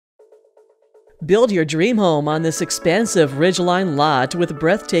Build your dream home on this expansive ridgeline lot with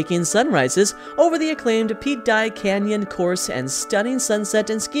breathtaking sunrises over the acclaimed Pete Dye Canyon course and stunning sunset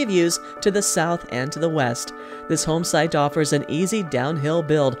and ski views to the south and to the west. This home site offers an easy downhill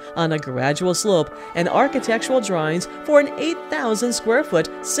build on a gradual slope and architectural drawings for an 8,000 square foot,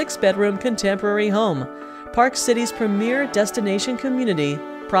 6-bedroom contemporary home. Park City's premier destination community,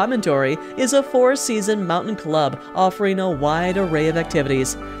 Promontory, is a 4-season mountain club offering a wide array of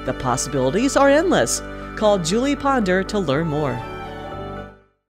activities. The possibilities are endless. Call Julie Ponder to learn more.